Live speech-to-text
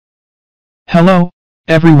Hello,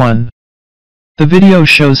 everyone. The video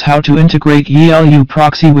shows how to integrate YiLu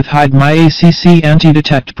Proxy with Hidemyacc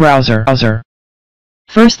Antidetect browser.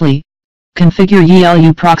 Firstly, configure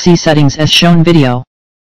YiLu Proxy settings as shown video.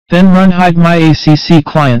 Then run Hidemyacc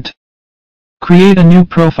client. Create a new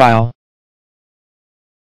profile.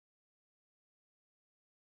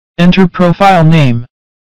 Enter profile name.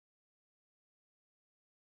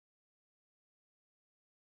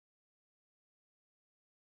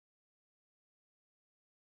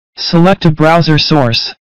 Select a browser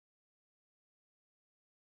source.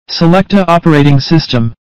 Select a operating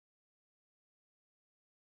system.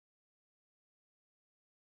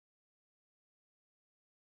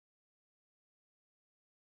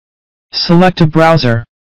 Select a browser.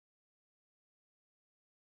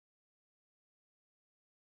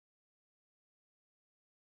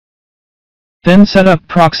 Then set up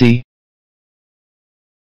proxy.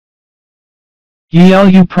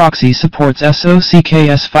 YiLu Proxy supports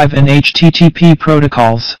SOCKS5 and HTTP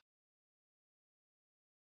protocols.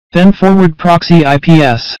 Then forward proxy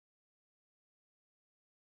IPS.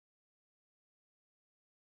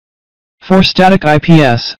 For static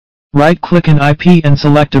IPS, right-click an IP and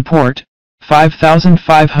select a port,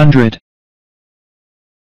 5500.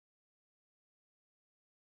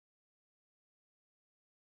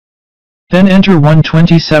 Then enter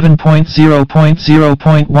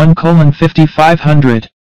 127.0.0.1:5500.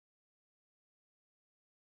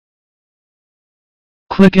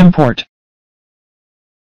 Click Import.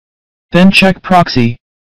 Then check Proxy.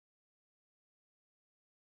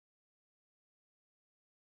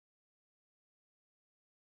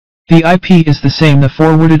 The IP is the same the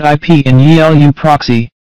forwarded IP in YiLu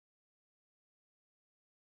Proxy.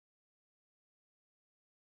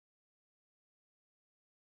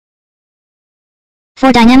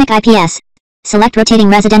 For dynamic IPS, select rotating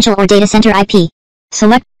residential or data center IP.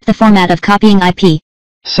 Select the format of copying IP.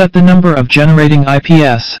 Set the number of generating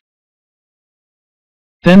IPS.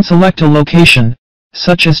 Then select a location,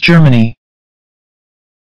 such as Germany.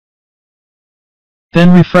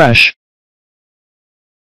 Then refresh.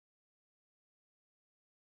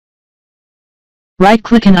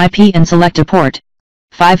 Right-click an IP and select a port,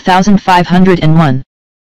 5501.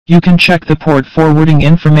 You can check the port forwarding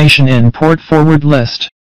information in Port Forward list.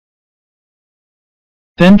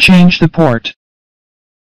 Then change the port.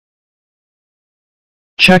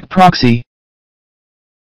 Check Proxy.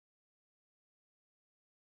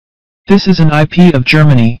 This is an IP of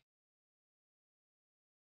Germany.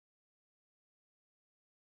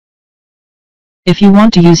 If you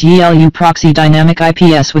want to use YiLu Proxy dynamic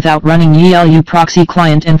IPS without running YiLu Proxy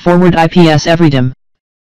client and forward IPS everyday,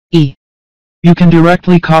 you can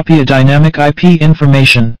directly copy a dynamic IP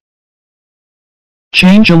information.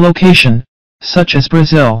 Change a location, such as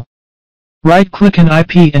Brazil. Right-click an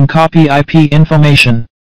IP and copy IP information.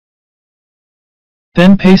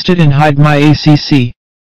 Then paste it in Hidemyacc.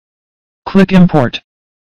 Click Import.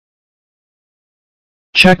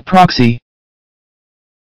 Check Proxy.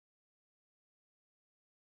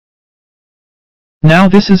 Now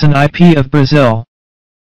this is an IP of Brazil.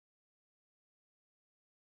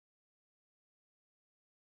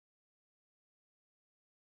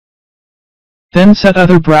 Then set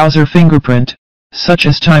other browser fingerprint, such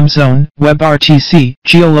as time zone, WebRTC,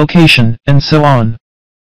 geolocation, and so on.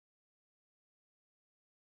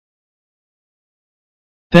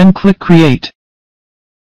 Then click Create.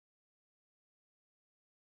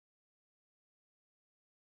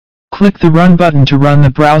 Click the Run button to run the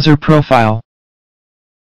browser profile.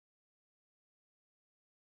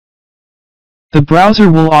 The browser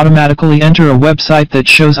will automatically enter a website that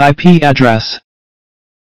shows IP address.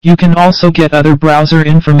 You can also get other browser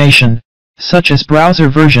information, such as browser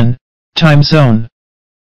version, time zone.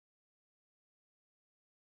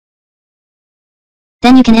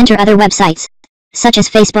 Then you can enter other websites, such as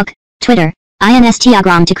Facebook, Twitter,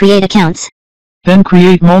 Instagram to create accounts. Then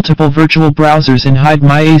create multiple virtual browsers in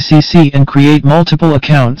Hidemyacc and create multiple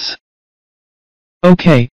accounts.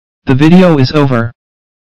 Okay, the video is over.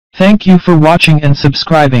 Thank you for watching and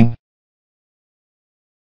subscribing.